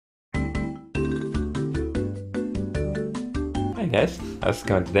Hi guys, how's it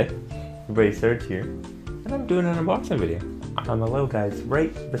going today? Everybody Serge here, and I'm doing an unboxing video. The little guy's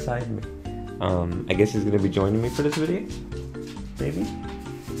right beside me. I guess he's gonna be joining me for this video? Maybe?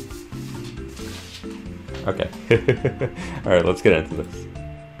 Okay. Alright, let's get into this.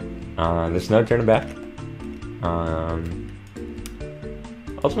 There's no turning back.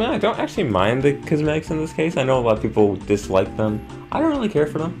 Ultimately, I don't actually mind the cosmetics in this case. I know a lot of people dislike them. I don't really care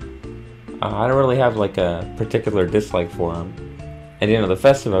for them. I don't really have like a particular dislike for them. And you know, the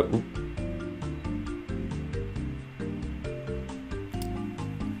festival. Ooh.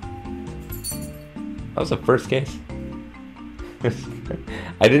 That was the first case.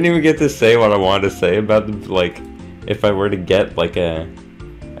 I didn't even get to say what I wanted to say about the, like, if I were to get like a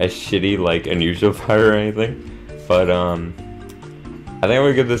shitty like unusual fire or anything. But I think I'm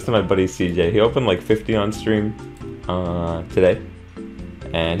gonna give this to my buddy CJ. He opened like 50 on stream today.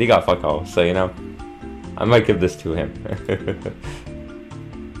 And he got fuck all, so you know, I might give this to him.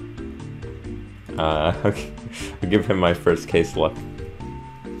 Okay. I'll give him my first case luck.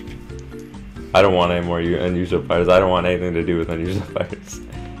 I don't want any more unusual fires. I don't want anything to do with unusual fires.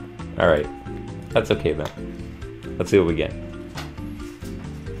 Alright, that's okay then. Let's see what we get.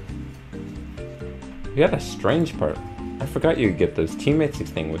 We got a strange part. I forgot you could get those teammates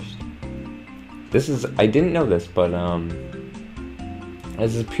extinguished. This is, I didn't know this, but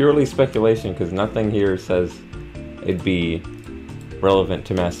this is purely speculation because nothing here says it'd be relevant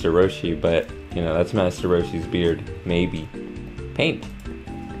to Master Roshi, but you know, that's Master Roshi's beard. Maybe. Paint.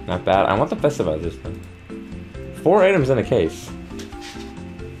 Not bad. I want the festivizers though. 4 items in a case.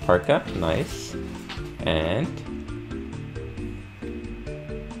 Parka, nice. And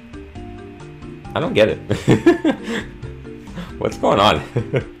I don't get it. What's going on?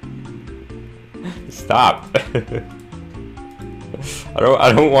 Stop. I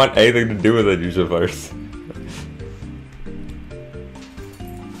don't want anything to do with unusual fires.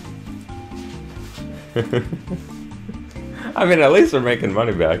 I mean, at least we're making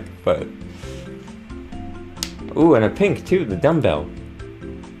money back, but... Ooh, and a pink too, the dumbbell.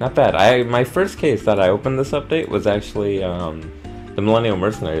 Not bad. My first case that I opened this update was actually the Millennial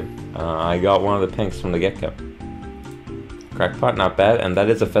Mercenary. I got one of the pinks from the get-go. Crackpot, not bad, and that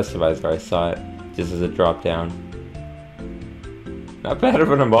is a Festivizer. I saw it just as it dropped down. Not bad of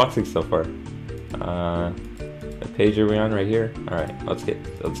an unboxing so far. What page are we on right here? Alright, let's get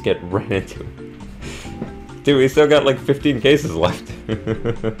right into it. Dude, we still got like 15 cases left.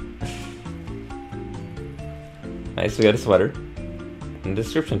 Nice, we got a sweater. And a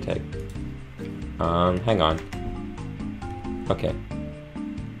description tag. Hang on. Okay.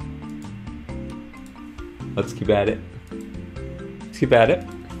 Let's keep at it. Let's keep at it.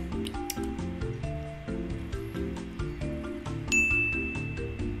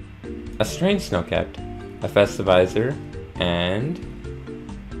 A strange snowcapped, a festivizer, and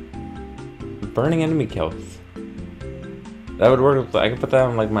burning enemy kills. That would work. I could put that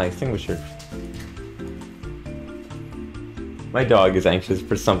on like my extinguisher. My dog is anxious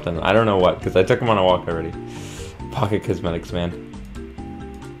for something. I don't know what, because I took him on a walk already. Pocket cosmetics, man.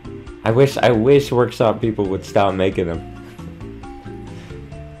 I wish workshop people would stop making them.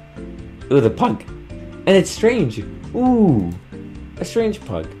 Ooh, the pug, and it's strange. Ooh, a strange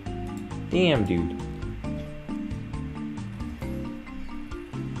pug. Damn, dude.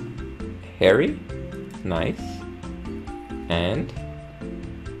 Hairy, nice, and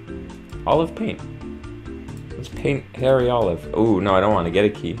olive paint. Let's paint hairy olive. Oh no, I don't want to get a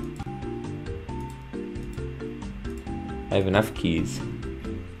key. I have enough keys.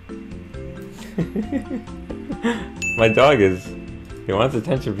 My dog he wants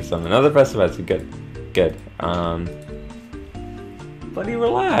attention for something. Another Festivizer, good. Buddy,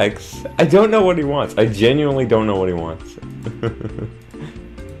 relax. I don't know what he wants. I genuinely don't know what he wants.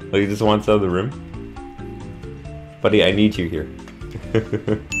 Like, he just wants out of the room. Buddy, I need you here.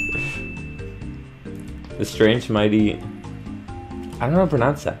 The strange mighty... I don't know how to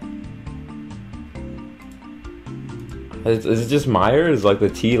pronounce that. Is it just Meyer? Is like the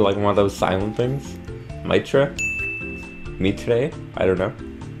T like one of those silent things? Mitra? Mitre? I don't know.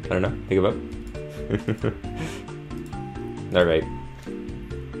 Think about it. Alright.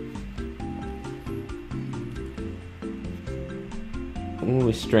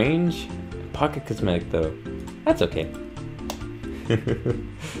 Ooh, strange. Pocket cosmetic though. That's okay.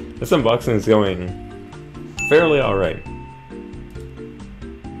 This unboxing is going fairly alright.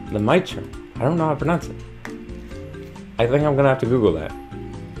 The Mitra. I don't know how to pronounce it. I think I'm gonna have to Google that.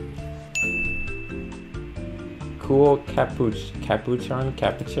 Cool capuchin?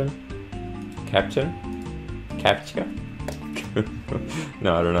 Captcha?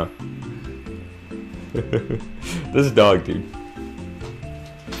 No, I don't know. This dog, dude.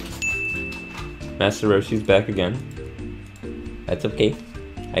 Master Roshi's back again. That's okay.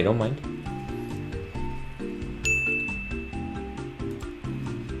 I don't mind.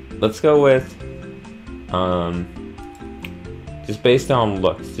 Let's go with, just based on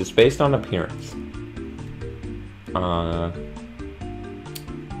looks, just based on appearance. I'm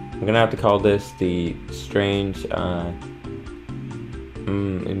gonna have to call this the strange,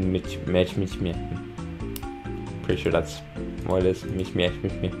 pretty sure that's what it is.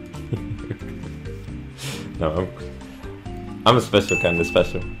 No, I'm a special kind of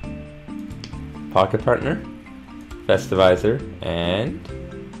special. Pocket partner, Festivizer, and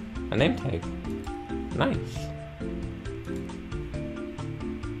a name tag. Nice.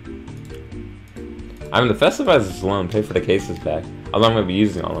 I mean, the Festivizers alone pay for the cases back. Although I'm gonna be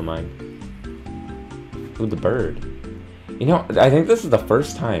using all of mine. Ooh, the bird. You know, I think this is the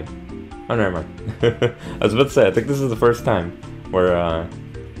first time. Oh, never mind. I was about to say, I think this is the first time where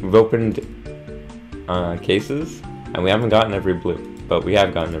we've opened cases and we haven't gotten every blue, but we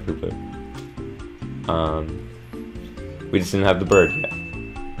have gotten every blue. We just didn't have the bird yet.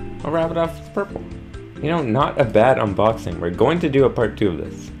 I'll wrap it off with purple. You know, not a bad unboxing. We're going to do a part 2 of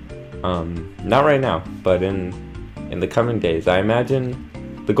this. Not right now, but in the coming days. I imagine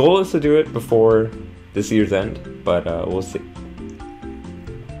the goal is to do it before this year's end, but we'll see.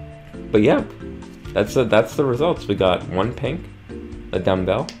 But yeah, that's the results. We got one pink, a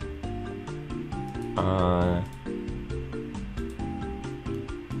dumbbell,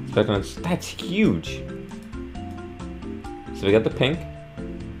 that's huge. So we got the pink.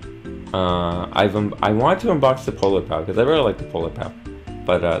 I wanted to unbox the Polar Pow because I really like the Polar Pow,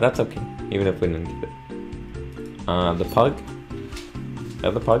 but that's okay, even if we didn't get it. The pug. We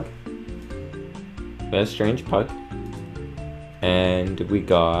have the pug. We got a strange pug. And we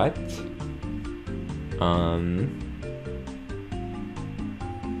got some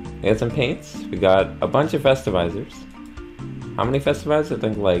paints. We got a bunch of Festivizers. How many Festivizers? I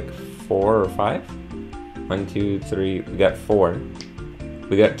think like 4 or 5. 1, 2, 3. We got 4.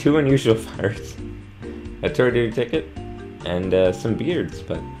 We got 2 unusual fires, a Tornado ticket, and some beards.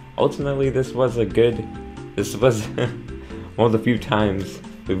 But ultimately, this was one of the few times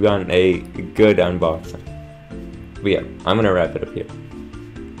we've gotten a good unboxing. But yeah, I'm gonna wrap it up here.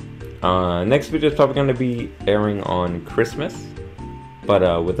 Next video is probably gonna be airing on Christmas. But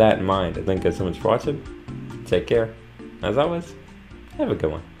with that in mind, I thank you guys so much for watching. Take care. As always, have a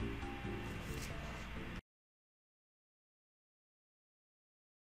good one.